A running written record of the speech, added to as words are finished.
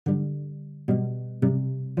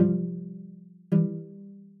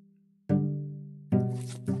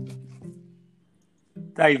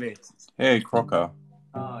David. Hey, Crocker.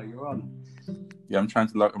 You're on. Yeah, I'm trying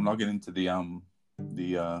to I'm logging into the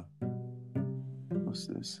what's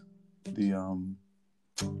this? Getting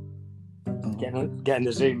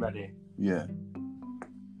the Zoom ready. Yeah.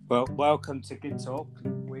 Well, welcome to Good Talk.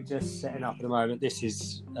 We're just setting up at the moment. This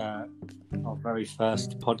is our very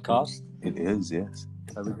first podcast. It is, yes.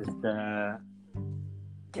 So we're just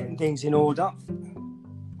getting things in order.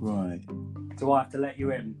 Right. Do I have to let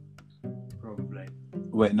you in? Probably.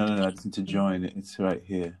 Wait, no, I just need to join it. It's right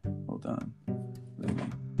here. Hold on.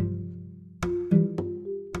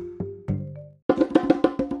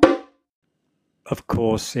 Of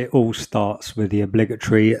course, it all starts with the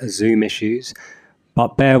obligatory Zoom issues,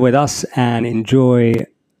 but bear with us and enjoy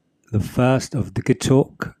the first of the Good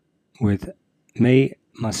Talk with me,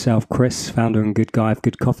 myself, Chris, founder and good guy of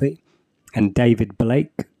Good Coffee, and David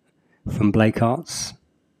Blake from Blake Arts.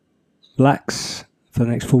 Relax for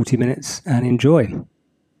the next 40 minutes and enjoy. You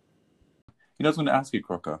know, I was going to ask you,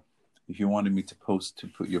 Crocker, if you wanted me to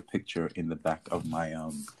put your picture in the back of my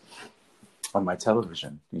on my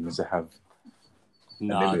television, because I have.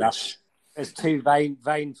 No, it's too vain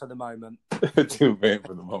for the moment. Too vain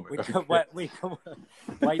for the moment. We can wait for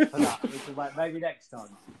that. We can wait maybe next time.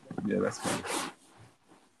 Yeah, that's fine.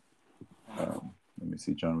 Let me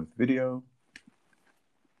see, John, with video.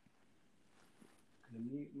 Can I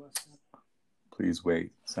mute myself? Please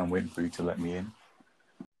wait. So I'm waiting for you to let me in.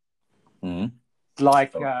 Mm-hmm.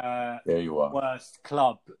 Like there you are. Worst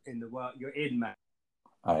club in the world. You're in, man.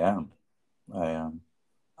 I am. Oh,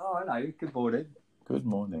 hello. Good morning. Good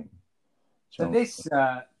morning. So John. this,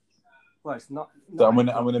 well, it's not. So I'm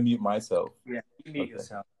gonna mute myself. Yeah, you mute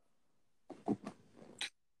yourself.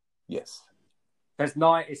 Yes. It's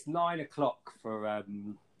 9 o'clock for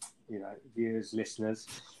viewers, listeners,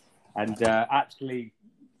 and actually,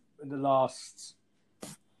 in the last,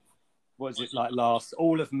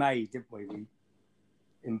 all of May, didn't we? We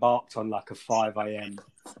embarked on like a 5 a.m.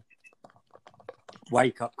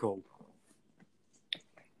 wake up call.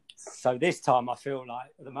 So this time, at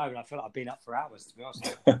the moment, I feel like I've been up for hours, to be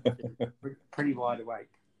honest. Pretty wide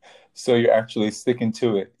awake. So you're actually sticking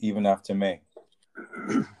to it even after May?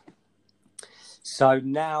 So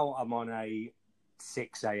now I'm on a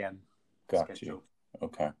 6 a.m. Got schedule. You.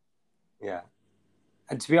 Okay. Yeah.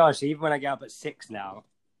 And to be honest, even when I get up at 6 now,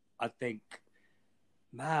 I think,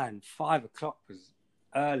 man, 5 o'clock was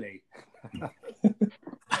early.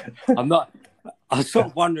 I'm sort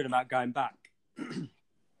of wondering about going back.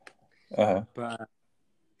 Uh-huh. But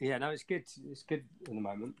it's good. It's good at the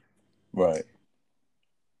moment. Right.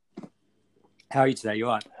 How are you today? You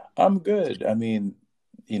all right? I'm good. I mean,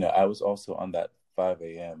 I was also on that 5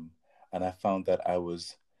 a.m. and I found that I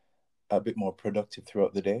was a bit more productive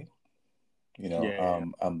throughout the day.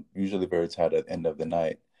 I'm usually very tired at the end of the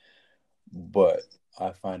night, but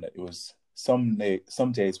I find that it was some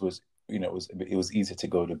days was it was easier to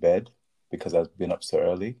go to bed because I've been up so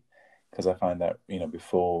early. Because I find that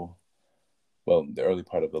before. Well, the early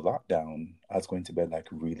part of the lockdown, I was going to bed like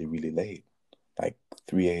really, really late, like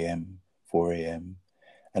 3 a.m., 4 a.m.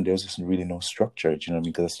 And there was just really no structure, do you know what I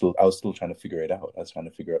mean? Because I was still trying to figure it out. I was trying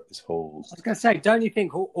to figure out this whole... I was going to say, don't you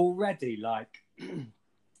think already, like,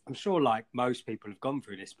 I'm sure like most people have gone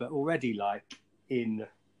through this, but already like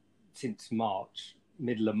since March,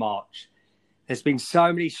 middle of March, there's been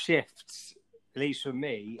so many shifts, at least for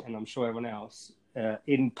me, and I'm sure everyone else,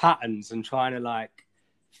 in patterns and trying to like,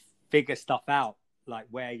 figure stuff out, like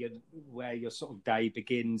where your sort of day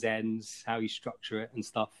begins, ends, how you structure it and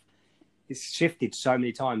stuff. It's shifted so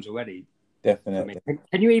many times already. Definitely.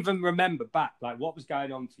 Can you even remember back, like what was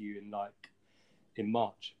going on for you in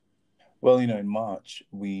March? Well, in March,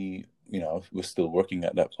 we're still working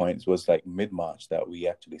at that point. It was like mid-March that we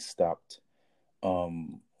actually stopped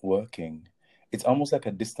working. It's almost like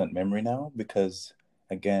a distant memory now because,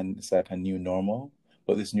 again, it's like a new normal.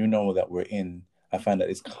 But this new normal that we're in, I find that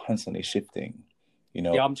it's constantly shifting,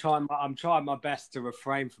 Yeah, I'm trying my best to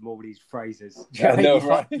refrain from all these phrases. I know,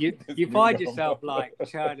 right? You find yourself like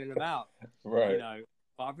churning them out, right?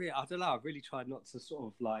 But I don't know. I've really tried not to sort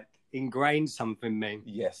of like ingrain something in me.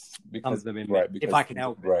 Yes, because if I can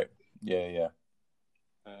help it. Right? Yeah.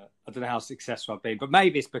 I don't know how successful I've been, but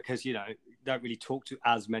maybe it's because don't really talk to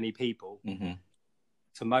as many people. Mm-hmm.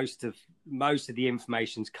 So most of the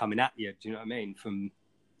information's coming at you. Do you know what I mean? From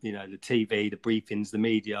the TV, the briefings, the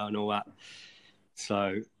media, and all that.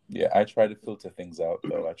 So yeah, I try to filter things out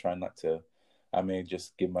though. I try not to. I may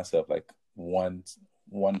just give myself like one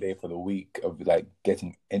day for the week of like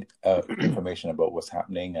getting information about what's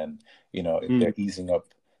happening and if they're easing up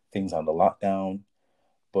things on the lockdown.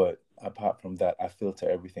 But apart from that, I filter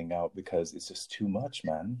everything out because it's just too much,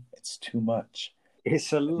 man. It's too much.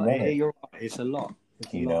 It's a lot. Right. You're right. It's a lot.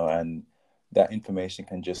 You know, and that information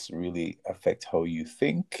can just really affect how you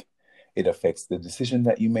think. It affects the decision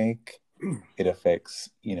that you make. It affects,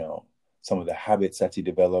 you know, some of the habits that you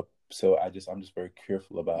develop. So I'm just very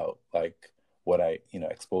careful about like what I, you know,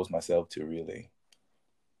 expose myself to really.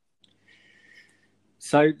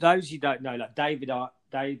 So those you don't know, like David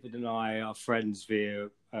and I are friends via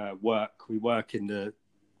work. We work in the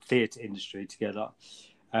theatre industry together.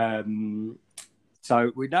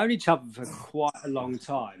 So we've known each other for quite a long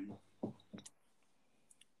time.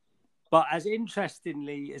 But as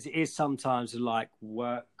interestingly as it is sometimes like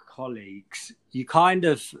work colleagues, you kind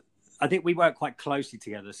of, I think we work quite closely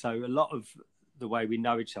together. So a lot of the way we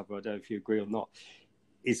know each other, I don't know if you agree or not,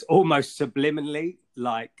 is almost subliminally.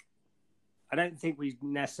 Like, I don't think we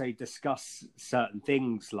necessarily discuss certain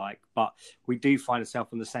things, like, but we do find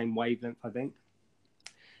ourselves on the same wavelength, I think.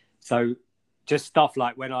 So just stuff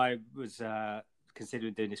like when I was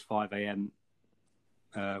considering doing this 5 a.m.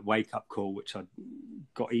 Wake up call, which I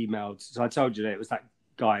got emailed. So I told you that it was that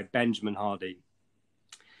guy, Benjamin Hardy,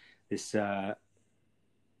 this guy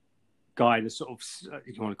in the sort of,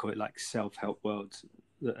 if you want to call it like self-help world,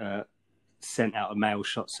 that sent out a mail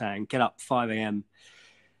shot saying, get up 5 a.m.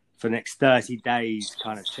 for the next 30 days,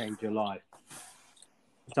 kind of change your life.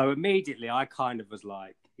 So immediately I kind of was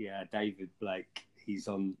like, yeah, David Blake, he's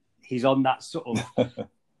on that sort of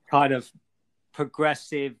kind of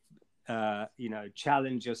progressive, you know,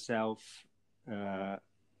 challenge yourself,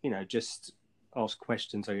 you know, just ask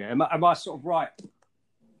questions. So, yeah, am I sort of right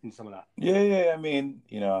in some of that? Yeah. I mean,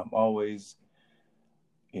 you know, I'm always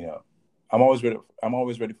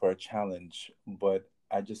ready for a challenge, but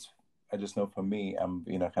I just know for me, I'm,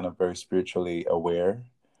 you know, kind of very spiritually aware,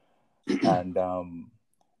 and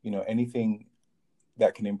you know, anything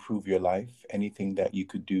that can improve your life, anything that you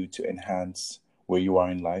could do to enhance where you are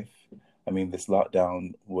in life. I mean, this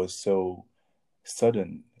lockdown was so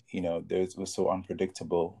sudden, you know, it was so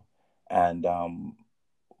unpredictable, and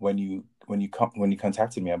when you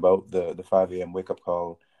contacted me about the 5 a.m. wake up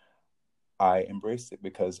call, I embraced it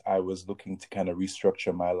because I was looking to kind of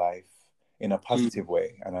restructure my life in a positive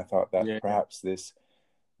way, and I thought that perhaps this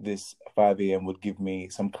 5 a.m. would give me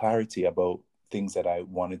some clarity about things that I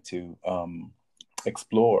wanted to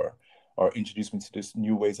explore, or introduce me to this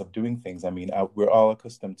new ways of doing things. I mean, we're all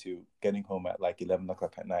accustomed to getting home at like 11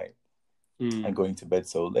 o'clock at night and going to bed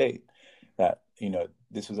so late that, you know,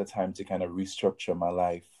 this was a time to kind of restructure my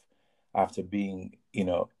life after being, you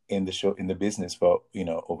know, in the business for, you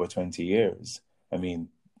know, over 20 years. I mean,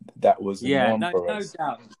 that was the norm for us. No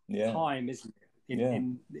doubt. Yeah. Time, isn't it?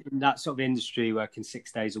 In that sort of industry, working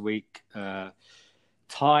 6 days a week,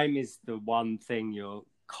 time is the one thing you're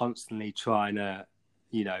constantly trying to,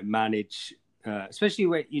 you know, manage, especially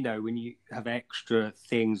when, you know, when you have extra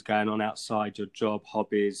things going on outside your job,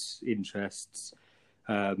 hobbies, interests,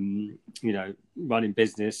 you know, running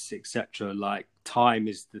business, etc. Like, time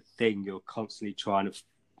is the thing you're constantly trying to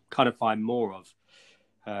kind of find more of.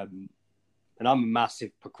 And I'm a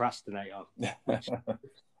massive procrastinator,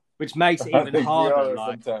 which makes it even harder.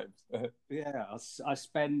 Like, sometimes. Yeah, I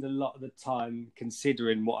spend a lot of the time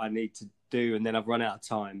considering what I need to do, and then I've run out of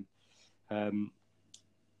time.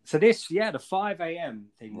 So this, the 5 a.m.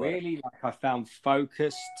 thing, really, like, I found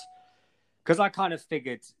focused, because I kind of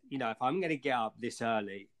figured, you know, if I'm going to get up this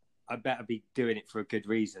early, I better be doing it for a good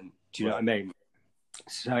reason. Do you know what I mean?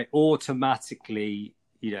 So it automatically,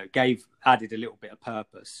 you know, added a little bit of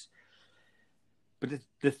purpose. But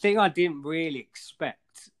the thing I didn't really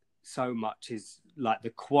expect so much is like the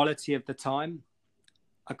quality of the time.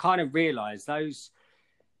 I kind of realized those,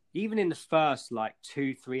 even in the first like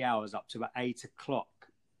 2-3 hours up to about 8 o'clock,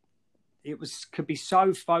 could be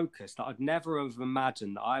so focused that I'd never have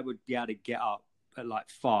imagined that I would be able to get up at like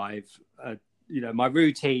 5. You know, my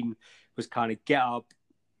routine was kind of get up,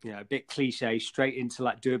 you know, a bit cliche, straight into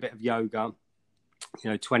like do a bit of yoga,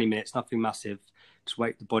 you know, 20 minutes, nothing massive, just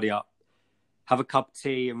wake the body up, have a cup of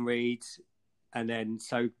tea and read. And then,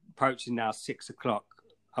 so approaching now 6 o'clock,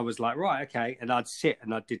 I was like, right, okay. And I'd sit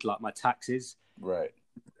and I did like my taxes. Right.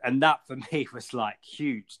 And that for me was like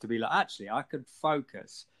huge, to be like, actually, I could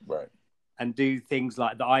focus. Right. And do things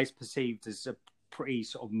like that I perceived as a pretty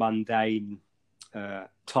sort of mundane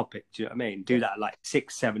topic. Do you know what I mean? Do that at like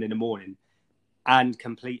 6-7 in the morning and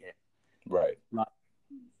complete it. Right. Like,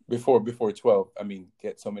 before 12. I mean,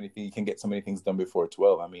 you can get so many things done before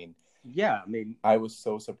 12. I mean, I was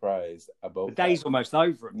so surprised about the day's almost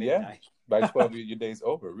over at midday. By 12 your day's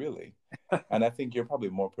over, really. And I think you're probably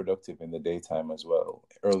more productive in the daytime as well.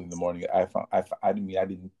 Early in the morning, I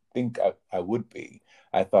didn't think I would be.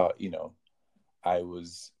 I thought, you know, I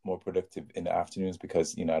was more productive in the afternoons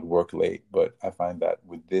because, I'd work late. But I find that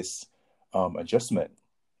with this adjustment,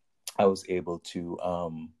 I was able to,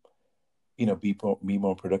 be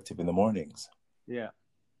more productive in the mornings. Yeah.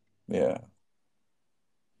 Yeah.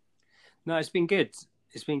 No, it's been good.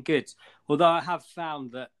 It's been good. Although I have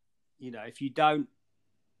found that, if you don't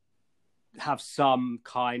have some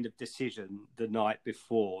kind of decision the night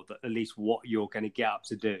before, that at least what you're going to get up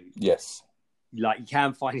to do. Yes. Like, you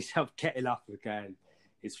can find yourself getting up again.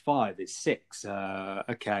 It's 5, it's 6.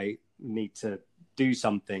 Okay, need to do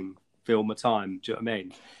something, fill my time. Do you know what I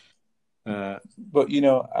mean? But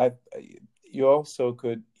you also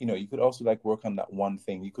could, you could also like work on that one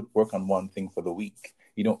thing. You could work on one thing for the week.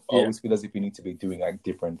 You don't always feel as if you need to be doing like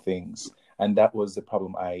different things. And that was the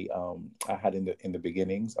problem I had in the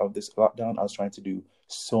beginnings of this lockdown. I was trying to do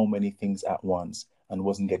so many things at once and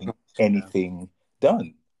wasn't getting anything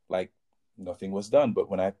done. Like, nothing was done. But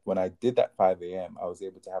when I did that 5 a.m., I was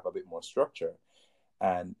able to have a bit more structure,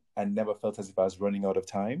 and never felt as if I was running out of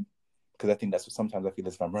time. Because I think that's what sometimes I feel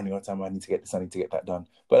as if I'm running out of time. I need to get this, I need to get that done.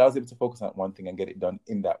 But I was able to focus on one thing and get it done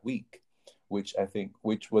in that week, which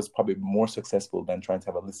was probably more successful than trying to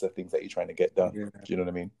have a list of things that you're trying to get done. Yeah. Do you know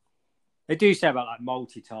what I mean? They do say about like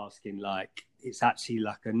multitasking, like it's actually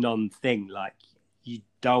like a non-thing. Like, you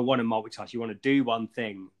don't want to multitask. You want to do one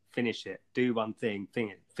thing, finish it. Do one thing,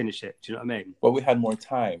 finish it. Do you know what I mean? Well, we had more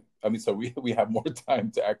time. I mean, so we have more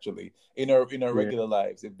time to actually in our regular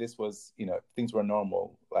lives. If this was, things were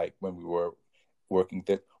normal, like when we were working,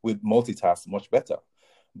 we'd multitask much better.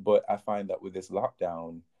 But I find that with this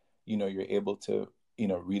lockdown, you're able to,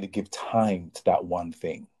 really give time to that one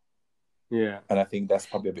thing. Yeah. And I think that's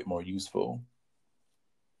probably a bit more useful.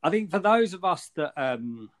 I think for those of us that,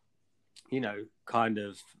 kind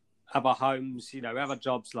of have our homes, have our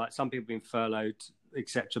jobs, like some people have been furloughed,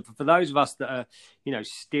 etc. But for those of us that are,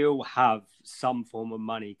 still have some form of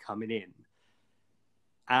money coming in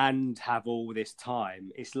and have all this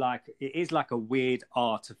time, it is like a weird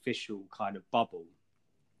artificial kind of bubble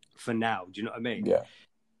for now. Do you know what I mean?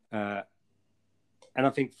 Yeah. And I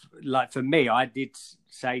think, like, for me, I did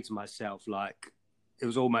say to myself, like, it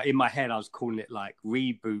was almost in my head, I was calling it like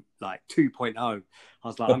reboot, like 2.0. I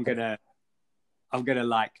was like, I'm gonna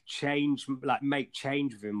like change, like make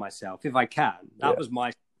change within myself if I can. That was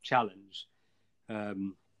my challenge.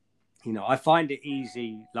 I find it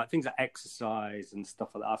easy, like things like exercise and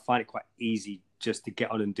stuff like that. I find it quite easy just to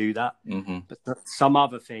get on and do that. Mm-hmm. But some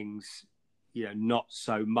other things, not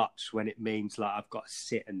so much when it means like I've got to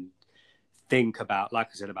sit and think about, like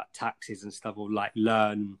I said, about taxes and stuff, or like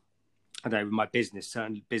learn, I don't know, with my business,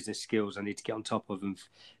 certain business skills I need to get on top of and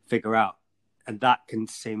figure out. And that can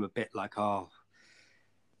seem a bit like, oh,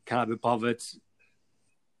 can I be bothered? Do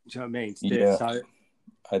you know what I mean? Yeah. So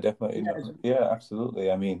I definitely know. Yeah,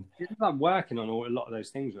 absolutely. I mean, I'm working on a lot of those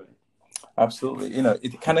things, really. Absolutely.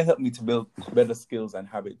 It kind of helped me to build better skills and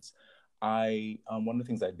habits. One of the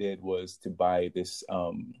things I did was to buy this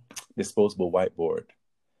disposable whiteboard.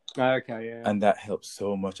 Okay, yeah. And that helped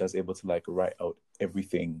so much. I was able to like write out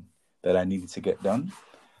everything that I needed to get done,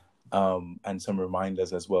 and some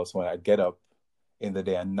reminders as well. So when I get up in the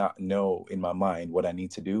day and not know in my mind what I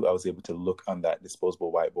need to do, I was able to look on that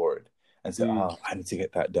disposable whiteboard and say, I need to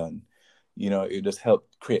get that done. It just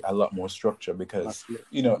helped create a lot more structure because,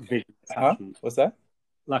 what's that?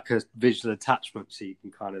 Like a visual attachment, so you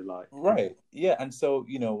can kind of like... Right. Yeah. And so,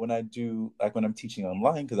 when I do, like when I'm teaching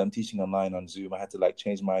online, because I'm teaching online on Zoom, I had to like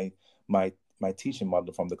change my teaching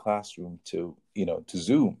model from the classroom to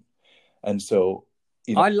Zoom. And so,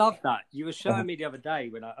 I love that. You were showing me the other day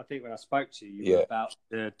when I spoke to you, you were about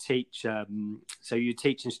to teach. So you're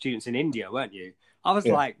teaching students in India, weren't you? I was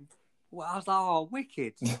like, oh,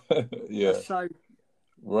 wicked. Yeah. So,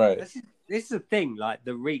 right. This is a thing, like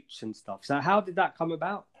the reach and stuff. So how did that come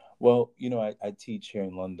about? Well, I teach here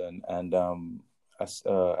in London, and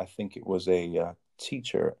I think it was a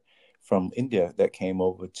teacher from India that came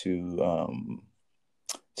over to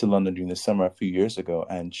London during the summer a few years ago,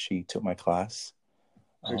 and she took my class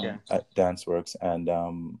at DanceWorks, and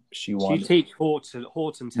she wanted... So you teach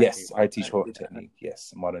Horton technique? Yes, I teach Horton technique.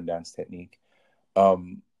 Yes, modern dance technique.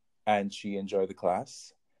 And she enjoyed the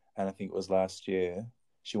class, and I think it was last year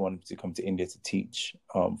she wanted to come to India to teach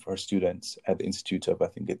for her students at the Institute of, I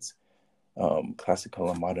think it's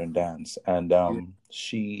Classical and Modern Dance. And I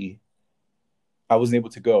wasn't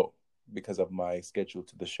able to go because of my schedule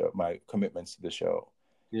to the show, my commitments to the show.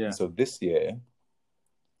 Yeah. And so this year,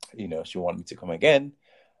 she wanted me to come again.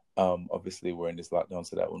 Obviously, we're in this lockdown,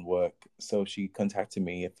 so that wouldn't work. So she contacted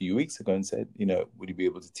me a few weeks ago and said, would you be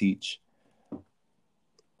able to teach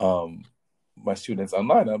my students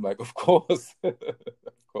online? I'm like, of course. Of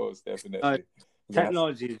course, definitely.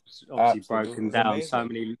 Technology has obviously broken down so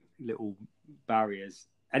many little barriers.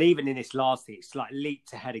 And even in this last thing, it's like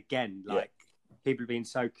leaped ahead again. Like people being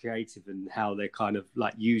so creative and how they're kind of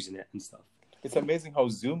like using it and stuff. It's amazing how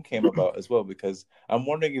Zoom came about as well, because I'm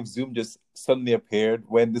wondering if Zoom just suddenly appeared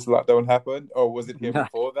when this lockdown happened, or was it here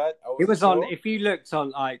before that? It was on, if you looked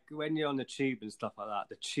on, like, when you're on the tube and stuff like that,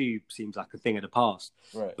 the tube seems like a thing of the past.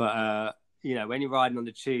 Right. But, you know, when you're riding on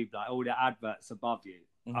the tube, like all the adverts above you,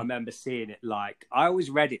 I remember seeing it like, I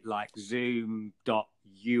always read it like Zoom.USA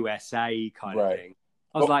kind of thing.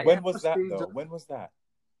 I was like, when was that though? When was that?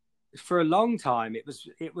 For a long time, it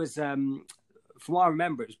was from what I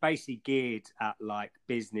remember, it was basically geared at like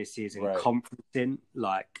businesses and conferencing,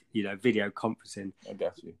 like, you know, video conferencing. I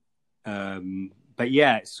got you. But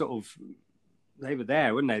yeah, it's sort of, they were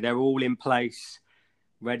there, weren't they? They were all in place,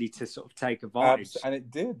 ready to sort of take advantage. And it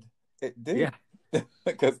did. Yeah.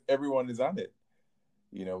 Because everyone is on it.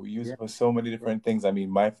 You know, we use it for so many different things. I mean,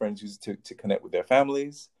 my friends use it to connect with their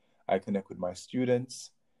families. I connect with my students.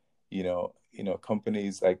 You know,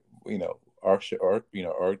 companies like, you know, our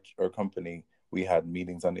company, we had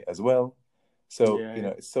meetings on it as well. So, you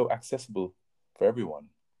know, it's so accessible for everyone.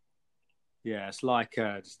 Yeah, it's like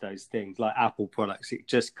just those things, like Apple products. It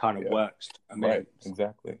just kind of works. I mean, right,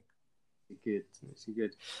 exactly. It's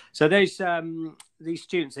good. So these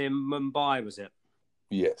students in Mumbai, was it?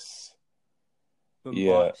 Yes.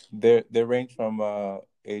 Mumbai. Yeah, they range from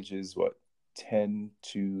ages 10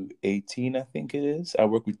 to 18, I think it is. I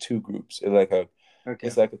work with 2 groups.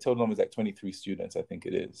 It's like a total number is like 23 students, I think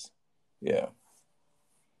it is. Yeah.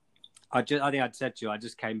 I think I'd said to you, I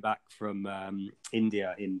just came back from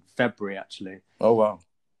India in February, actually. Oh, wow.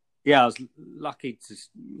 Yeah, I was lucky to,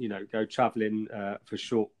 you know, go traveling for a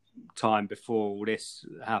short time before all this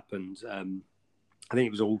happened. I think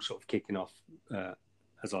it was all sort of kicking off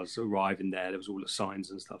as I was arriving there. There was all the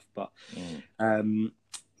signs and stuff. But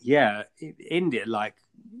yeah, India, like,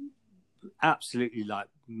 absolutely like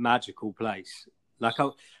magical place. Like I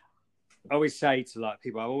always say to like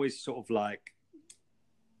people, I always sort of like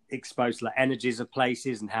exposed to like energies of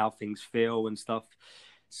places and how things feel and stuff.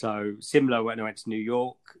 So similar when I went to New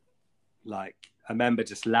York, like I remember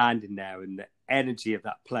just landing there and the energy of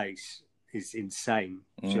that place is insane.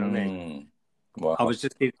 Do you know what I mean? Wow. I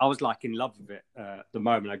was like in love with it the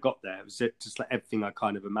moment I got there. It was just like everything I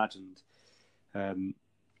kind of imagined. And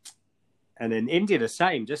then India, the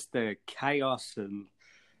same, just the chaos and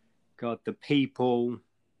God, the people.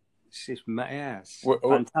 It's just, it's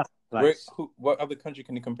fantastic place. What other country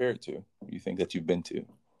can you compare it to? You think that you've been to?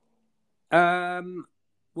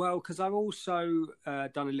 Well, because I've also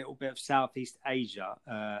done a little bit of Southeast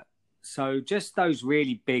Asia. So just those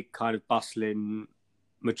really big kind of bustling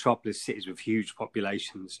metropolis cities with huge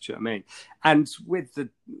populations. Do you know what I mean? And with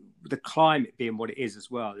the climate being what it is as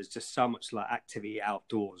well, there's just so much like activity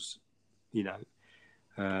outdoors, you know,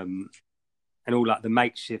 and all like the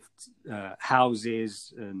makeshift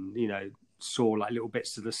houses, and you know, saw like little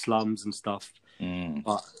bits of the slums and stuff.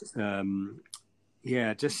 But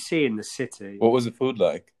yeah, just seeing the city. What was the food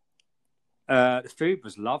like? The food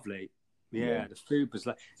was lovely. Yeah, the food was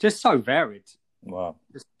like just so varied. Wow,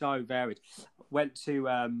 just so varied. Went to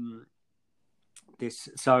this.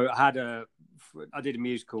 So I did a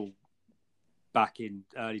musical back in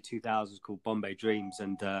early 2000s called Bombay Dreams,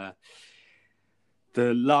 and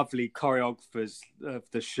the lovely choreographers of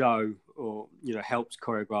the show, or you know, helped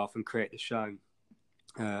choreograph and create the show,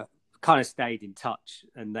 kind of stayed in touch,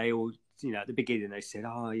 and they all, you know, at the beginning they said,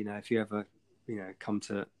 "Oh, you know, if you ever, you know, come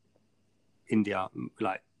to India,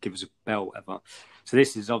 like give us a bell, whatever." So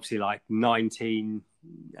this is obviously like 18,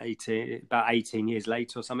 about 18 years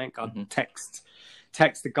later or something. I text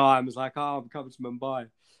the guy and was like, "Oh, I'm coming to Mumbai."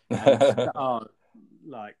 And,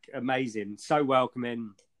 like amazing, so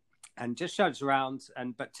welcoming, and just showed us around,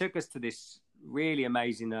 but took us to this really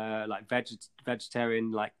amazing like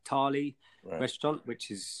vegetarian like thali restaurant,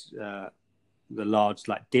 which is the large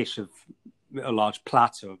like dish of a large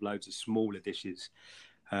platter of loads of smaller dishes.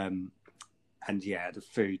 And yeah, the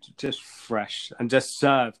food just fresh and just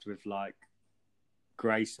served with like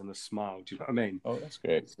grace and a smile. Do you know what I mean? Oh, that's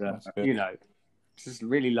great. That's you know, it's just a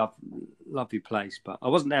really lovely place. But I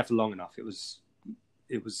wasn't there for long enough. It was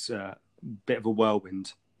a bit of a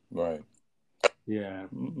whirlwind. Right. Yeah.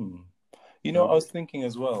 Mm-hmm. You know, I was thinking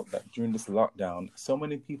as well that during this lockdown, so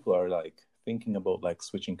many people are like thinking about like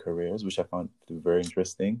switching careers, which I found very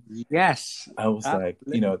interesting. Yes. I was like,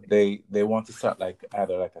 you know, they want to start like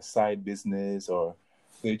either like a side business, or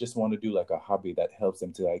they just want to do like a hobby that helps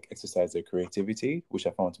them to like exercise their creativity, which I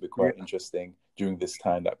found to be quite interesting during this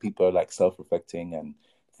time, that people are like self-reflecting and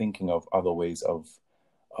thinking of other ways of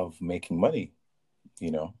making money,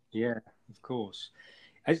 you know? Yeah, of course.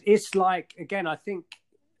 It's like, again, I think,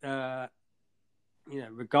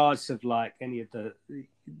 regards of like any of the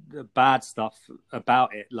bad stuff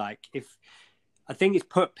about it, like if I think it's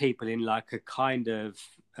put people in like a kind of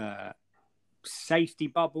safety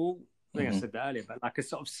bubble. I think I said that earlier, but like a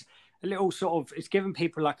little sort of, it's given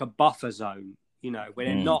people like a buffer zone, where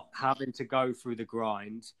they're not having to go through the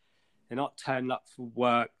grind. They're not turning up for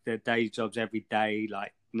work, their day jobs every day,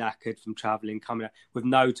 like knackered from traveling, coming out with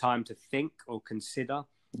no time to think or consider.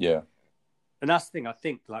 Yeah. And that's the thing, I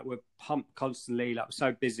think, like we're pumped constantly, like we're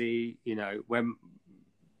so busy, when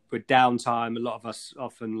we're downtime, a lot of us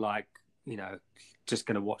often like, just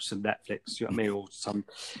going to watch some Netflix, do you know what I mean? Or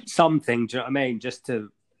something, do you know what I mean? Just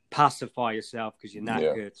to pacify yourself because you're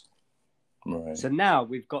knackered. Yeah. Right. So now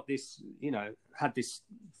we've got this, had this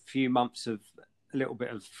few months of a little bit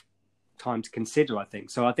of time to consider, I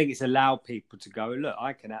think. So I think it's allowed people to go, look,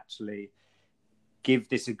 I can actually give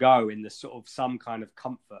this a go in the sort of some kind of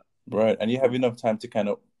comfort. Right. And you have enough time to kind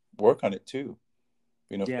of work on it too,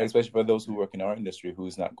 especially for those who work in our industry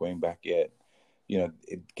who's not going back yet.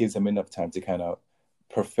 It gives them enough time to kind of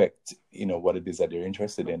perfect, what it is that they're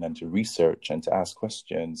interested in, and to research and to ask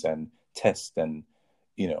questions and test and,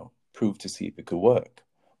 prove to see if it could work.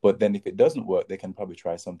 But then if it doesn't work, they can probably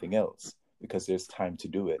try something else because there's time to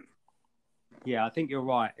do it. Yeah, I think you're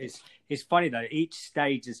right. It's funny though, each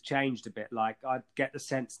stage has changed a bit. Like I get the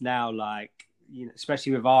sense now, like,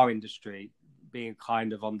 especially with our industry being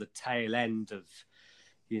kind of on the tail end of,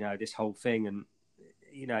 this whole thing, and,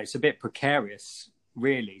 it's a bit precarious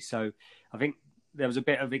really. So I think there was a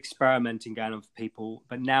bit of experimenting going on for people,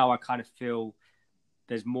 but now I kind of feel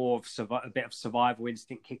there's more of a bit of survival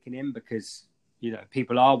instinct kicking in because,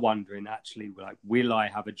 people are wondering actually, like, will I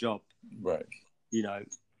have a job? Right.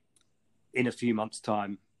 In a few months'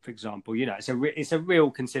 time, for example, it's a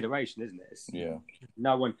real consideration, isn't it?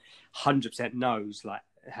 No one 100% knows like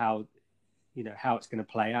how it's going to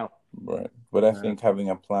play out. Right. But I think having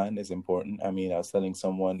a plan is important. I mean, I was telling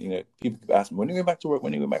someone, people ask me, when are you going back to work?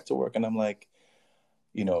 When are you going back to work? And I'm like,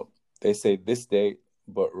 they say this day,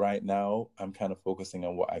 but right now I'm kind of focusing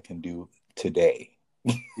on what I can do today.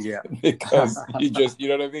 Yeah. Because you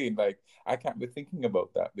know what I mean? Like, I can't be thinking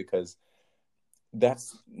about that because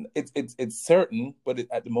it's certain, but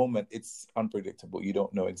at the moment it's unpredictable. You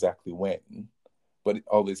don't know exactly when, but it's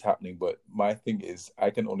always happening. But my thing is, I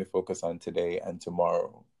can only focus on today and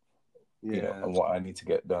tomorrow, and what I need to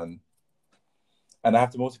get done. And I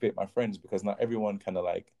have to motivate my friends because not everyone kind of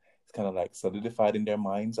like solidified in their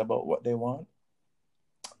minds about what they want.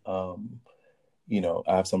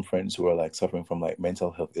 I have some friends who are like suffering from like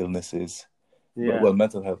mental health illnesses,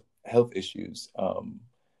 mental health issues.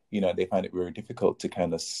 They find it very difficult to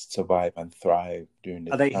kind of survive and thrive during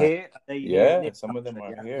this time. Are they here? Yeah, some of them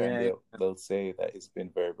are here, and they'll say that it's been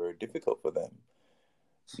very, very difficult for them.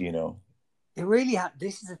 It really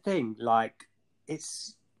this is the thing. Like,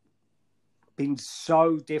 it's been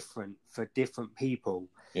so different for different people.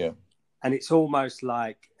 Yeah. And it's almost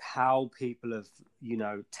like how people have,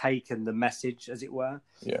 taken the message, as it were.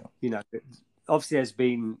 Yeah. Obviously there's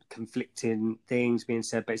been conflicting things being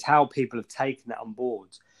said, but it's how people have taken that on board.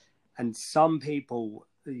 And some people,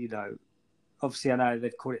 obviously I know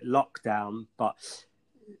they've called it lockdown, but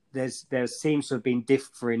there seems to have been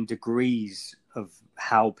differing degrees of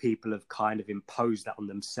how people have kind of imposed that on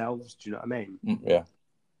themselves. Do you know what I mean? Yeah.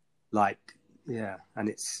 Like, yeah. And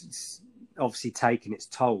it's obviously taken its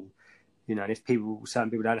toll. And if certain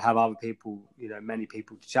people don't have other people, many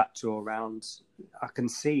people to chat to around, I can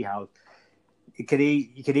see how you could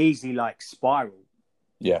easily like spiral.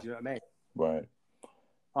 Yeah. Do you know what I mean? Right.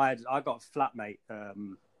 I got a flatmate, I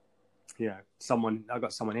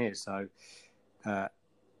got someone here, so it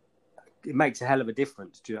makes a hell of a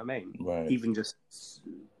difference. Do you know what I mean? Right. Even just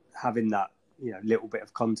having that, little bit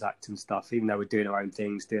of contact and stuff, even though we're doing our own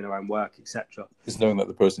things, doing our own work, etc. Just knowing that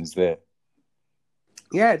the person's there.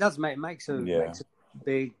 Yeah, it does, mate. It makes a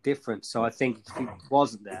big difference. So I think if he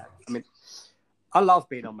wasn't there, I mean, I love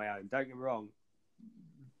being on my own, don't get me wrong.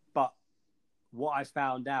 But what I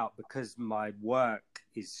found out, because my work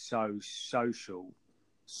is so social,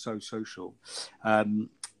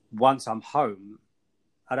 once I'm home,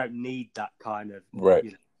 I don't need that kind of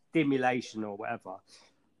stimulation or whatever.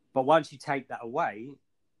 But once you take that away,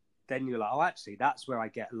 then you're like, oh, actually, that's where I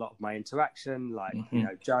get a lot of my interaction, like,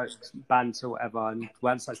 jokes, banter, whatever. And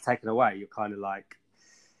once that's taken away, you're kind of like,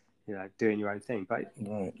 doing your own thing. But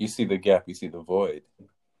right. You see the gap, you see the void.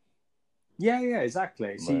 Yeah,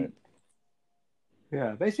 exactly. See,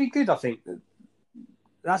 yeah, but it's been good, I think.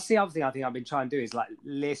 That's the other thing I think I've been trying to do is like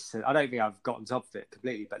listen. I don't think I've gotten top of it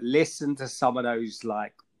completely, but listen to some of those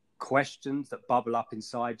like questions that bubble up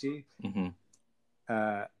inside you, Mm-hmm.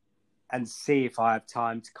 and see if I have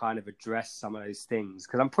time to kind of address some of those things.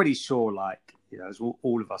 Because I'm pretty sure, like, you know, as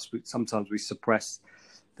all of us, sometimes we suppress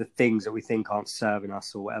the things that we think aren't serving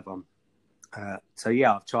us or whatever. So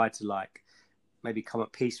yeah, I've tried to like maybe come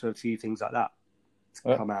at peace with a few things like that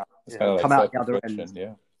to come out, come out the other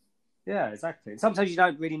end. Yeah, exactly. And sometimes you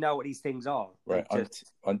don't really know what these things are, right?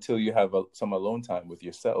 Until you have some alone time with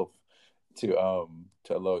yourself to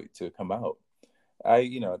allow it to come out.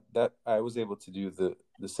 I was able to do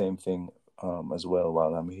the same thing as well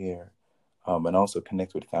while I'm here, and also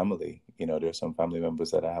connect with family. You know, there's some family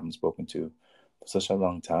members that I haven't spoken to for such a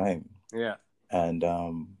long time. Yeah, and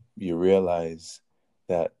you realize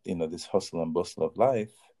that this hustle and bustle of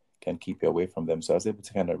life can keep you away from them. So I was able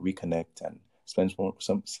to kind of reconnect and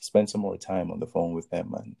spend some more time on the phone with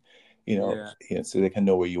them, and so they can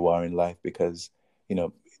know where you are in life, because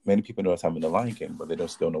many people know what I'm in the Lion King, but they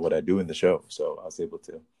just don't know what I do in the show. So I was able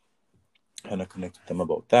to kind of connect with them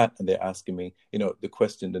about that. And they're asking me,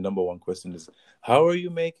 the number one question is, how are you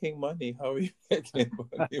making money? How are you making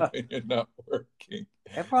money when you're not working?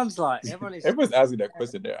 Everyone's asking that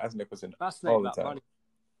question. They're asking that question all the time. Money.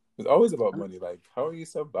 It's always about money. Like, how are you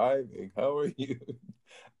surviving? How are you?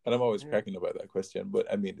 And I'm always cracking about that question.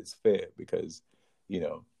 But I mean, it's fair because,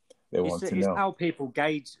 they want to know. It's how people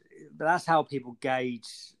gauge, but that's how people gauge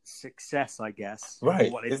success, I guess. Right.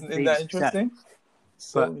 Isn't that interesting?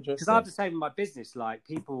 So because I have the same in my business. Like,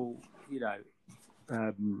 people,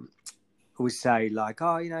 always say like,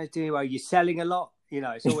 oh, doing well, you're selling a lot.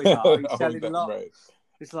 It's always like, oh, you're selling a lot. Right.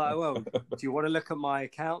 It's like, well, do you want to look at my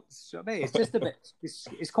accounts? You know what I mean? It's just a bit,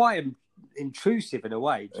 it's quite intrusive in a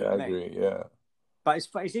way. Do you know what I mean? Agree, yeah. But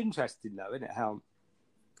it's interesting though, isn't it?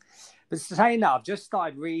 But saying that, I've just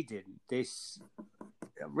started reading this.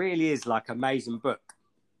 It really is like an amazing book.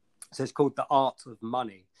 So it's called The Art of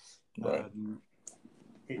Money. Right.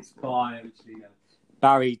 It's by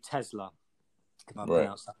Barry Tesler, if I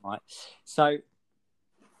pronounced that right. So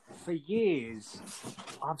for years,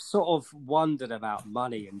 I've sort of wondered about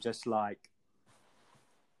money and just like,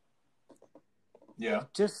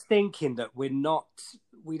 just thinking that we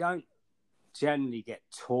don't generally get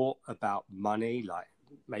taught about money, like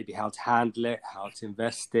maybe how to handle it, how to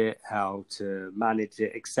invest it, how to manage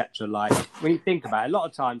it, etc. Like, when you think about it, a lot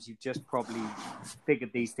of times you've just probably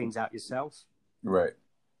figured these things out yourself. Right.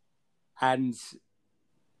 And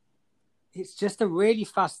it's just a really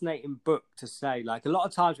fascinating book to say. Like, a lot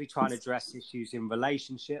of times we try and address issues in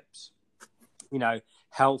relationships,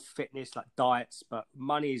 health, fitness, like diets, but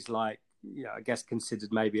money is like, I guess considered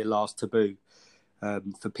maybe a last taboo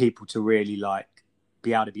for people to really like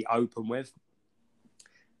be able to be open with.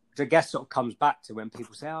 Which I guess sort of comes back to when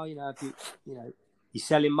people say, oh, if you're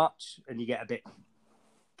selling much, and you get a bit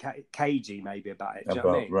cagey maybe about it. Do you know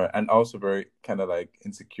what I mean? Right. And also very kind of like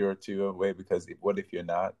insecure too, in a way, because what if you're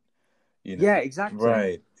not? Yeah, exactly.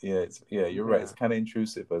 Right. Yeah. You're right. It's kind of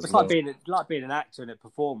intrusive as it's well. like being an actor and a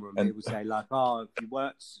performer, and people say like, oh, if you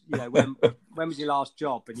worked, when was your last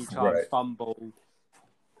job? And you try and fumble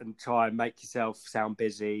and try and make yourself sound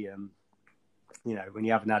busy, and when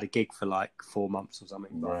you haven't had a gig for like 4 months or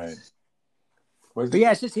something. Right. But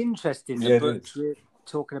yeah, it's just interesting. The books we're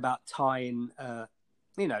talking about tying,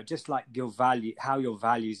 just like your value, how your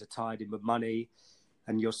values are tied in with money,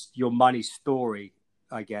 and your money story.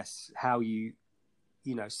 I guess how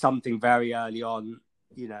something very early on,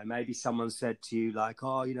 maybe someone said to you like,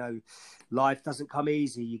 oh, life doesn't come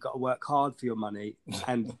easy. You got to work hard for your money,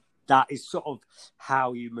 and that is sort of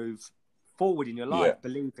how you move forward in your life,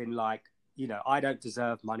 believing like, I don't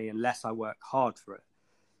deserve money unless I work hard for it.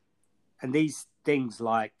 And these things,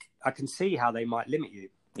 like, I can see how they might limit you.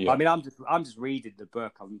 Yeah. I mean, I'm just reading the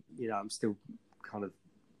book. I'm still kind of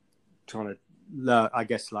trying to learn, I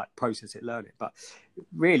guess, like process it, learn it. But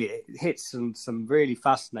really, it hits some really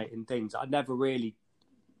fascinating things I never really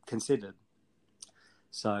considered.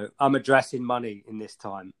 So I'm addressing money in this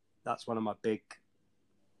time. That's one of my big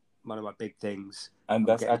things. And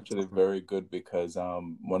that's actually very good, because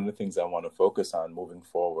one of the things I want to focus on moving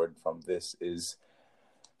forward from this is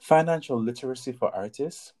financial literacy for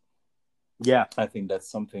artists. Yeah. I think that's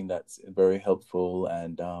something that's very helpful,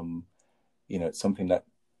 and it's something that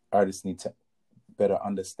artists need to better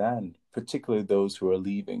understand, particularly those who are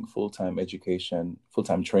leaving full-time education,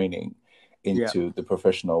 full-time training into the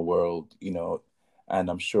professional world, and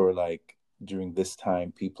I'm sure like during this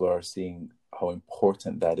time, people are seeing how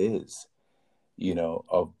important that is,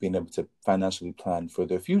 of being able to financially plan for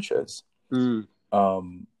their futures. Mm.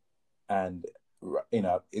 And,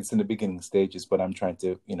 it's in the beginning stages, but I'm trying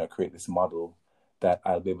to, create this model that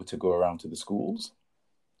I'll be able to go around to the schools,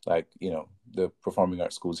 like, the performing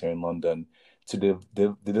arts schools here in London to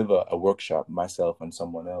deliver a workshop, myself and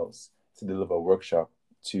someone else, to deliver a workshop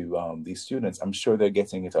to these students. I'm sure they're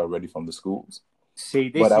getting it already from the schools. See,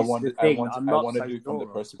 But this is the thing I'm I not want to so do it from the sure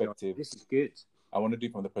of. perspective. This is good. I want to do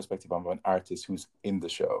it from the perspective of an artist who's in the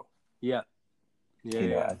show. Yeah.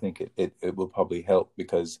 Yeah. I think it will probably help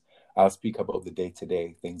because I'll speak about the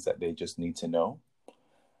day-to-day things that they just need to know.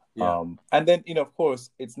 Yeah. And then, of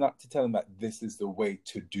course, it's not to tell them that this is the way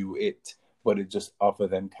to do it, but it just offer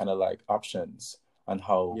them kind of like options on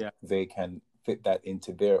how they can fit that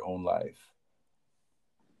into their own life.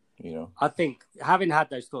 I think having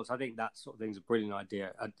had those thoughts, I think that sort of thing's a brilliant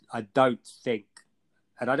idea. I don't think,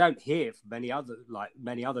 and I don't hear from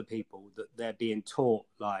many other people that they're being taught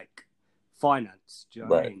like finance. Do you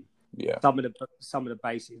know what I mean? Yeah. Some of the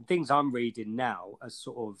basic things I'm reading now are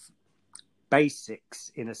sort of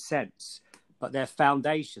basics in a sense, but they're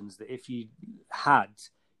foundations that if you had,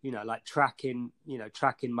 like tracking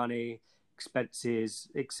money, expenses,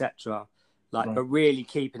 etc., but really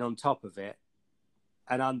keeping on top of it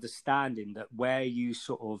and understanding that where you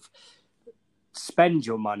sort of spend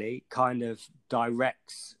your money kind of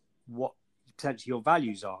directs what potentially your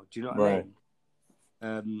values are. Do you know what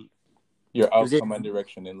I mean? Your outcome and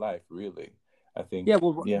direction in life, really. I think. Yeah,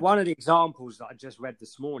 well, one of the examples that I just read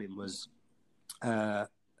this morning was a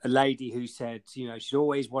lady who said, she'd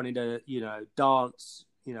always wanted to, dance,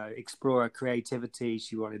 explore her creativity.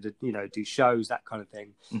 She wanted to, do shows, that kind of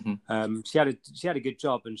thing. Mm-hmm. She had a good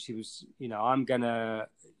job, and she was, I'm gonna,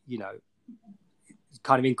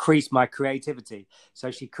 kind of increase my creativity.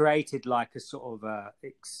 So she created like a sort of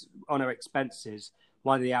on her expenses.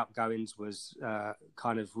 One of the outgoings was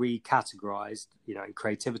kind of recategorized, in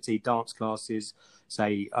creativity, dance classes,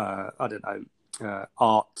 say, I don't know,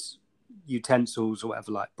 art utensils or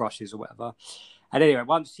whatever, like brushes or whatever. And anyway,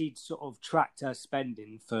 once she'd sort of tracked her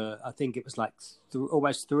spending for, I think it was like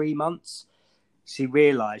almost 3 months, she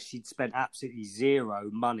realized she'd spent absolutely zero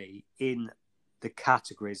money in the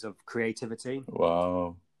categories of creativity.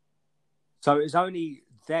 Wow. So it was only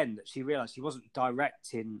then that she realized she wasn't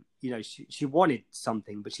directing, she wanted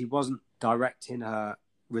something, but she wasn't directing her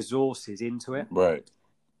resources into it. Right.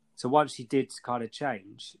 So once she did kind of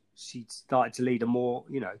change, she started to lead a more,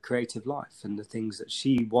 creative life and the things that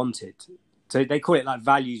she wanted. So they call it like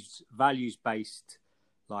values-based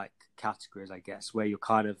like categories, I guess, where you're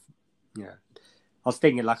kind of, I was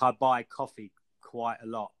thinking like I buy coffee quite a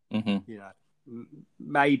lot, mm-hmm.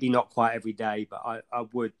 Maybe not quite every day, but I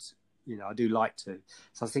would, I do like to.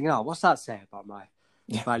 So I was thinking, what's that say about my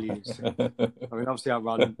values? I mean, obviously I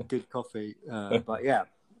run good coffee, but yeah,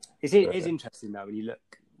 it is interesting though when you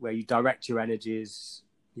look where you direct your energies.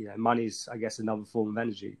 Money's, I guess, another form of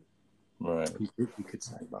energy. Right. You could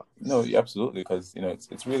say, but no, absolutely, because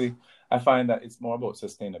it's really, I find that it's more about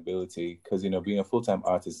sustainability because being a full-time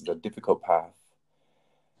artist is a difficult path,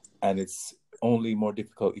 and it's only more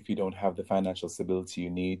difficult if you don't have the financial stability you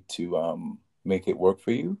need to make it work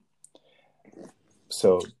for you.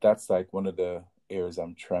 So that's like one of the areas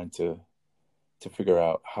I'm trying to figure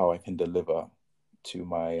out how I can deliver to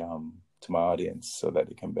my audience so that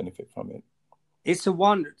they can benefit from it. It's a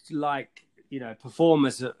one, like,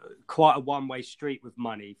 performers are quite a one-way street with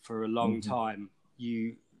money for a long mm-hmm. time.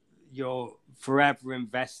 You're forever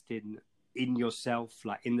investing in yourself,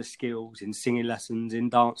 like in the skills, in singing lessons, in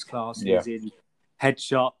dance classes, in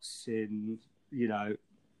headshots, in,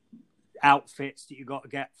 outfits that you got to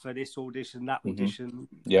get for this audition, that audition,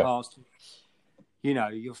 cast.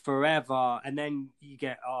 You're forever, and then you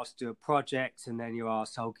get asked to do a project, and then you're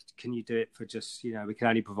asked, can you do it for just, we can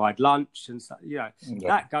only provide lunch and stuff.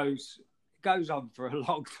 That goes on for a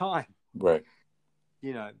long time. Right.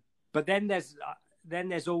 But then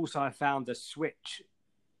there's also, I found, a switch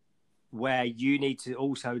where you need to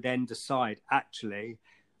also then decide, actually,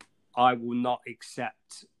 I will not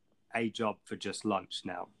accept a job for just lunch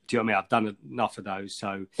now. Do you know what I mean? I've done enough of those.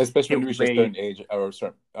 So especially when you reach a certain age or a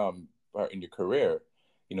certain part in your career,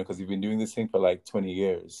 because you've been doing this thing for like 20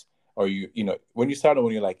 years, or when you start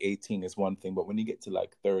when you're like 18 is one thing, but when you get to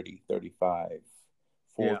like 30, 35,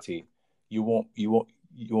 40, you won't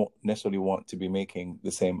necessarily want to be making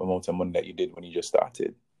the same amount of money that you did when you just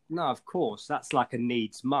started. No, of course, that's like a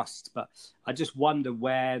needs must, but I just wonder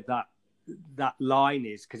where that line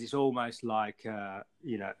is, because it's almost like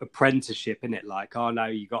apprenticeship, isn't it? Like, oh no,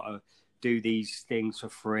 you got to do these things for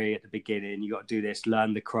free at the beginning, you got to do this,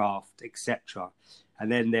 learn the craft, etc.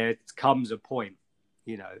 And then there comes a point,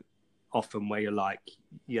 often where you're like,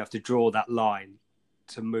 you have to draw that line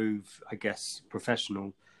to move, I guess,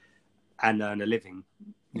 professional and earn a living.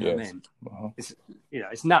 You know what I mean? Uh-huh. It's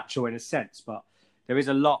it's natural in a sense, but there is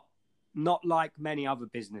a lot not like many other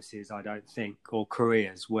businesses, I don't think, or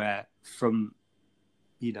careers where from,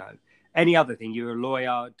 you know, any other thing, you're a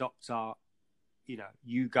lawyer, doctor, you know,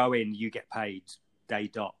 you go in, you get paid day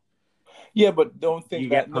dot. Yeah, but don't think You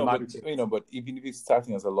that, get no, but, promoted. you know, but even if you're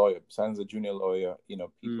starting as a lawyer, starting as a junior lawyer, you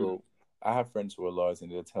know, people, I have friends who are lawyers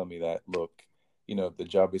and they'll tell me that, look, you know, the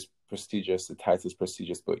job is prestigious, the title is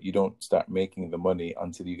prestigious, but you don't start making the money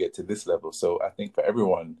until you get to this level. So I think for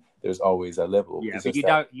everyone, there's always a level. Yeah, It's but just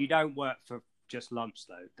that, you don't work for just lunch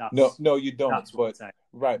though. no, you don't. That's what I'm But saying.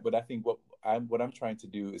 right, but I think what I'm trying to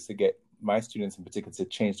do is to get my students in particular to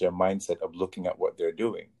change their mindset of looking at what they're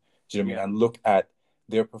doing. Do you know what I mean? And look at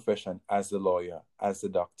their profession as the lawyer, as the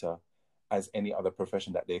doctor, as any other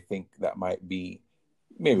profession that they think that might be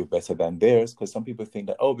maybe better than theirs. Because some people think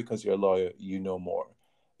that, oh, because you're a lawyer, you know more.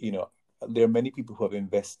 You know, there are many people who have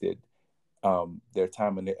invested their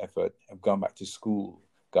time and their effort, have gone back to school,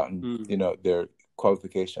 gotten, you know, their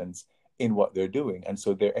qualifications in what they're doing. And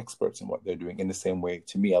so they're experts in what they're doing. In the same way,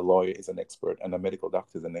 to me, a lawyer is an expert and a medical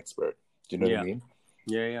doctor is an expert. Do you know what I mean?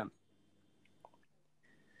 Yeah.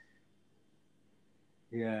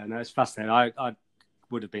 Yeah, no, it's fascinating. I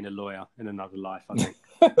would have been a lawyer in another life, I think.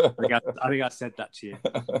 I think I said that to you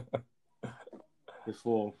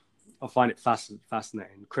before. I find it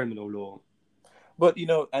fascinating, criminal law. But, you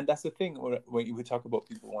know, and that's the thing, when we talk about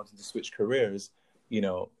people wanting to switch careers, you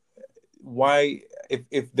know, why,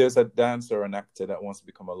 if there's a dancer or an actor that wants to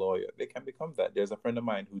become a lawyer, they can become that. There's a friend of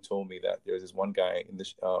mine who told me that there's this one guy in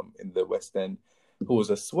the West End who was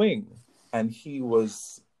a swing, and he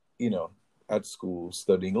was, you know, at school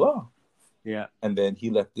studying law. Yeah. And then he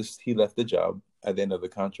left the job at the end of the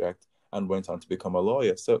contract and went on to become a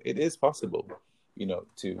lawyer. So it is possible, you know,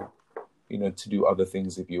 to do other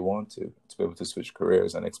things if you want to be able to switch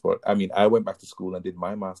careers and explore. I mean, I went back to school and did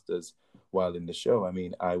my master's while in the show. I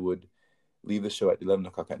mean, I would leave the show at 11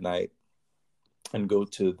 o'clock at night and go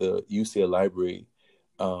to the UCL library,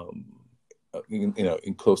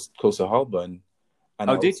 in close to Holborn.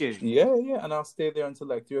 And did you? Yeah. And I'll stay there until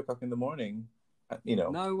like 3 o'clock in the morning, you know.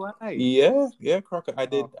 No way. Yeah, Crocker. I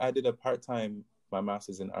did a part-time, my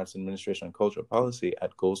master's in arts administration and cultural policy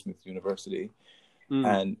at Goldsmith University.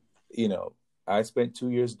 And, you know, I spent 2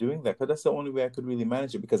 years doing that because that's the only way I could really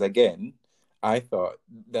manage it. Because again, I thought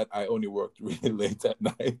that I only worked really late at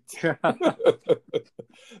night.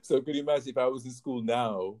 So could you imagine if I was in school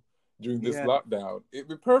now during this lockdown? It'd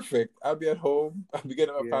be perfect. I'd be at home. I'd be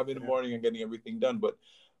getting up at 5 in the morning and getting everything done. But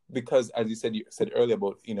because, as you said earlier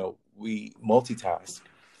about, you know, we multitask,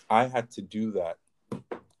 I had to do that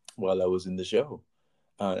while I was in the show.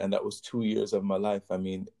 And that was 2 years of my life. I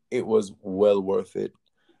mean, it was well worth it.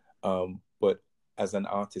 But as an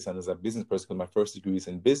artist and as a business person, because my first degree is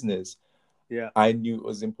in business, I knew it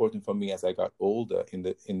was important for me as I got older in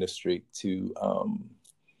the industry to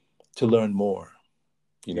learn more,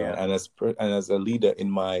 you know, and as a leader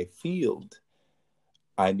in my field,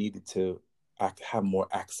 I needed to have more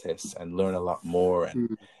access and learn a lot more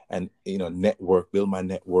and you know, build my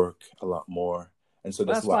network a lot more. And so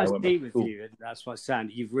that's why I went back to school. You. That's what I'm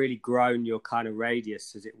saying. You've really grown your kind of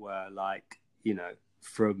radius, as it were, like, you know,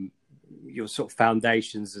 from your sort of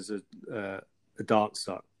foundations as a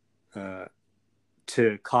dancer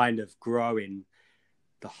to kind of growing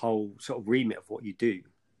the whole sort of remit of what you do.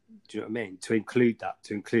 Do you know what I mean? To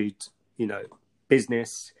include, you know,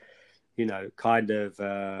 business, you know, kind of,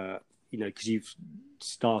 you know, because you've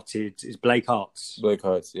started, is Blake Arts. Blake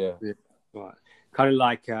Arts, yeah. Right. Kind of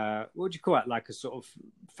like, what would you call it? Like a sort of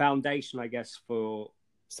foundation, I guess, for...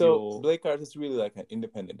 So Blake Arts is really like an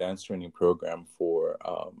independent dance training program for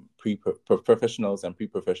professionals and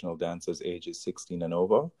pre-professional dancers ages 16 and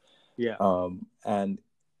over. Yeah. And,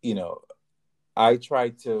 you know, I try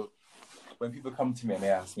to, when people come to me and they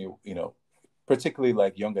ask me, you know, particularly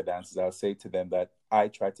like younger dancers, I'll say to them that I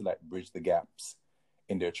try to like bridge the gaps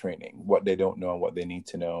in their training, what they don't know and what they need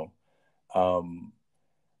to know.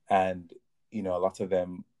 And, you know,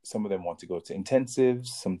 some of them want to go to intensives,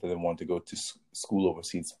 some of them want to go to school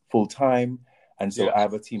overseas full time. And so I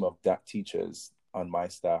have a team of teachers on my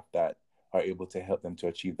staff that are able to help them to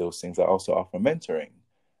achieve those things. I also offer mentoring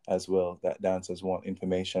as well, that dancers want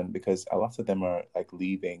information, because a lot of them are like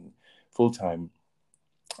leaving full-time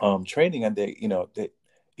training, and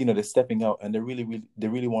they're stepping out and they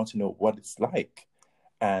really want to know what it's like.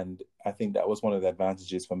 And I think that was one of the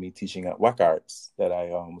advantages for me teaching at WAC Arts that I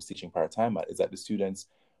was teaching part-time at, is that the students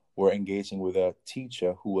were engaging with a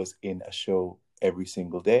teacher who was in a show every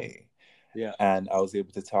single day. Yeah. And I was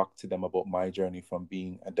able to talk to them about my journey from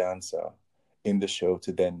being a dancer in the show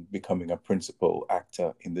to then becoming a principal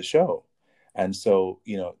actor in the show. And so,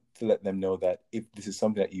 you know, to let them know that if this is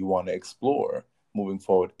something that you want to explore, moving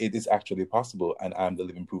forward, it is actually possible, and I'm the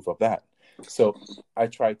living proof of that. So I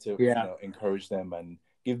try to encourage them and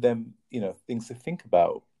give them things to think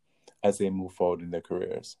about as they move forward in their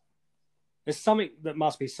careers. There's something that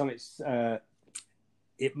must be something.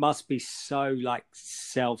 It must be so like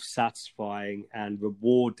self-satisfying and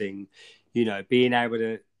rewarding, being able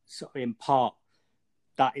to sort of impart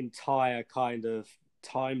that entire kind of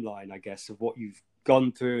timeline, I guess, of what you've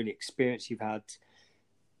gone through and the experience you've had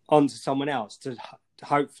onto someone else to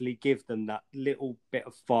hopefully give them that little bit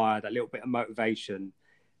of fire, that little bit of motivation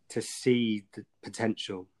to see the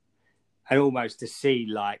potential and almost to see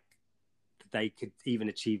like they could even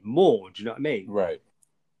achieve more. Do you know what I mean? Right.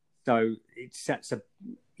 So it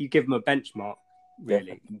you give them a benchmark,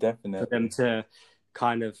 really. Definitely. For them to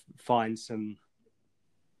kind of find some,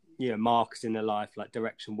 markers in their life, like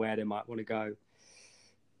direction where they might want to go.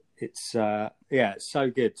 It's, it's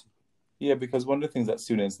so good. Yeah, because one of the things that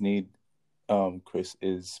students need, Chris,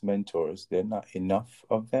 is mentors. They're not enough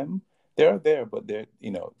of them. They're there, but they're,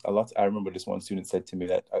 a lot. I remember this one student said to me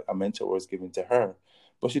that a mentor was given to her,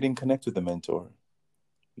 but she didn't connect with the mentor.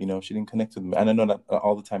 She didn't connect with them. And I know that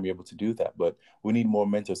all the time you're able to do that, but we need more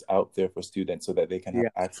mentors out there for students so that they can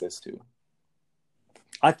have access to.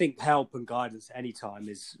 I think help and guidance anytime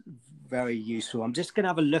is very useful. I'm just going to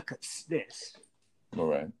have a look at this. All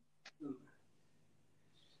right.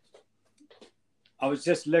 I was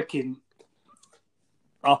just looking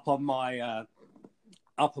up on my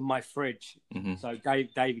fridge. Mm-hmm. So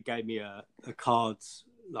David gave me a cards,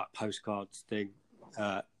 like postcards thing,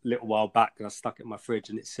 a little while back, and I stuck it in my fridge,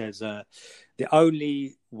 and it says the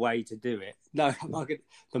only way to do it,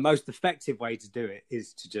 the most effective way to do it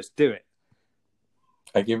is to just do it.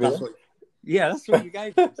 I give you that? That's what you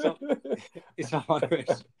gave me. So, it's on my fridge.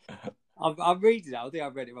 I'm reading it. I think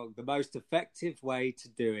I've read it wrong. The most effective way to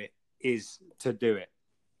do it is to do it.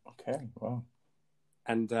 Okay, wow.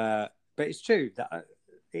 And but it's true that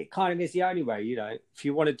it kind of is the only way. If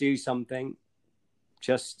you want to do something,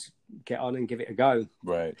 just get on and give it a go.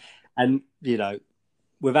 Right. And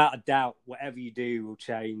without a doubt, whatever you do will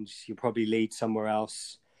change. You'll probably lead somewhere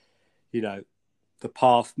else. The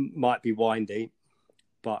path might be windy,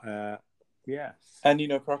 but yeah. And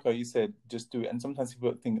Crocker, you said just do it. And sometimes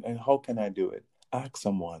people think, how can I do it? Ask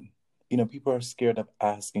someone. People are scared of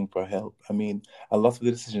asking for help. I mean, a lot of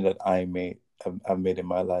the decisions that I've made in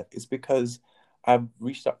my life is because I've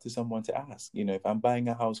reached out to someone to ask. If I'm buying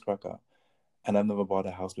a house, Crocker, and I've never bought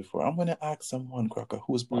a house before, I'm going to ask someone, Crocker,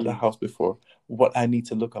 who's bought a house before, what I need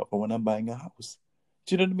to look out for when I'm buying a house.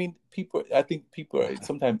 Do you know what I mean? I think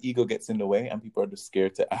sometimes ego gets in the way, and people are just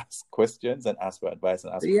scared to ask questions and ask for advice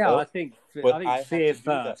and ask for help. I think fear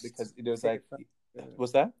first. Because it was like,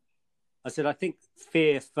 what's that? I said, I think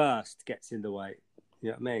fear first gets in the way. You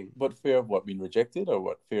know what I mean? But fear of what? Being rejected, or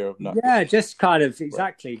what? Fear of not? Yeah, just kind of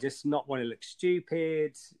exactly. Right. Just not want to look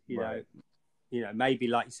stupid. Maybe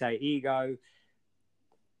like you say, ego.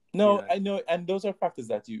 No, I know, and those are factors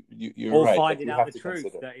that you're or right. Or finding out the truth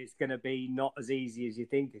consider. that it's going to be not as easy as you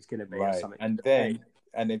think it's going to be, right? Or something.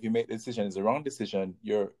 And if you make the decision, it's the wrong decision,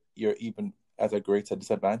 you're even at a greater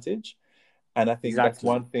disadvantage. And I think that's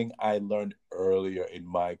one thing I learned earlier in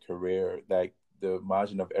my career. Like the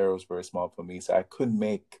margin of error was very small for me, so I couldn't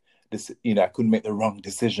make this. I couldn't make the wrong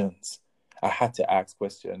decisions. I had to ask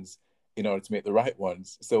questions in order to make the right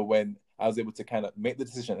ones. So when I was able to kind of make the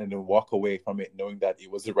decision and then walk away from it, knowing that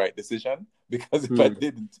it was the right decision, because if I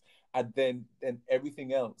didn't, then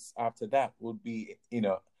everything else after that would be, in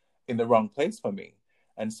the wrong place for me.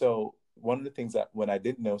 And so one of the things that when I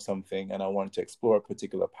didn't know something and I wanted to explore a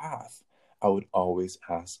particular path, I would always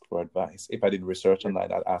ask for advice. If I did research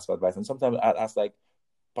online, I'd ask for advice. And sometimes I'd ask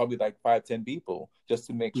probably 5-10 people just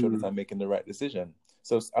to make sure that I'm making the right decision.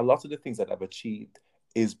 So a lot of the things that I've achieved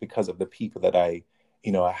is because of the people that I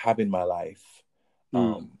have in my life,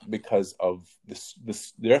 because of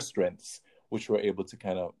their strengths, which were able to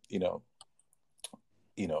kind of,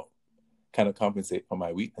 compensate for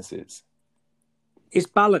my weaknesses. It's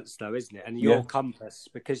balanced though, isn't it? And your compass,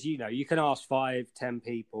 because, you can ask 5-10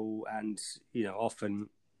 people and, often,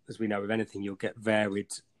 as we know with anything, you'll get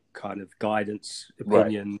varied kind of guidance,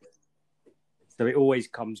 opinion. Right. So it always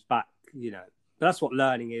comes back, But that's what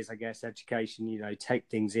learning is, I guess, education, take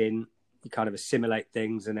things in, you kind of assimilate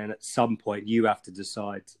things. And then at some point you have to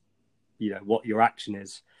decide, what your action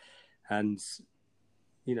is. And,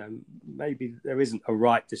 maybe there isn't a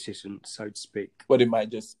right decision, so to speak. But it might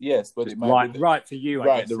just, it might be right for you,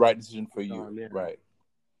 I guess. The right decision for you, right.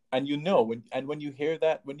 And when you hear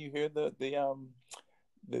that, when you hear the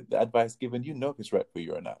advice given, if it's right for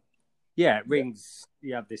you or not. Yeah, it rings,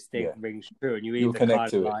 you have this thing, it rings true, and you either kind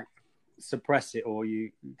of suppress it or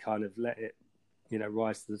you kind of let it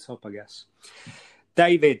rise to the top, I guess.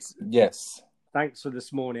 David. Yes. Thanks for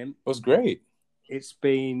this morning. It was great. It's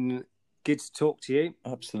been good to talk to you.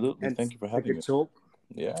 Absolutely. Thank you for having me. Good talk.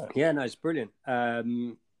 Yeah. Yeah, no, it's brilliant.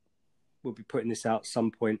 We'll be putting this out at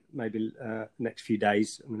some point, maybe next few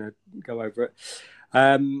days. I'm going to go over it.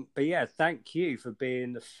 But yeah, thank you for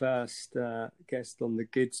being the first guest on the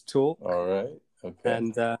Good Talk. All right. Okay.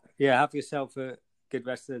 And have yourself a good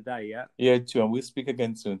rest of the day. Yeah. Yeah, too. And we'll speak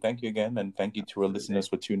again soon. Thank you again. And thank you to our listeners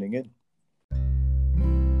for tuning in.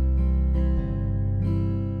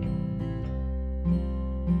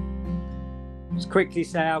 Just quickly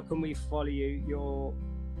say, how can we follow you?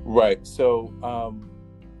 Right. So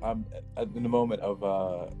I'm in the moment of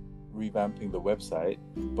revamping the website,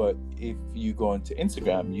 but if you go onto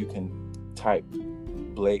Instagram, you can type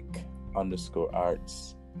Blake_Arts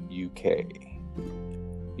UK.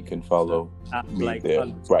 You can follow me there.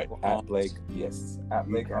 Right. At Blake. Yes. At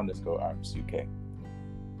Blake_Arts UK.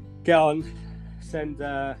 Go on. Send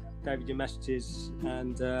David your messages,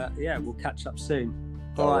 and we'll catch up soon.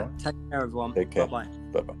 All right. Take care, everyone. Take care.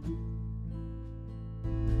 Bye-bye.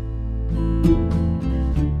 Bye-bye.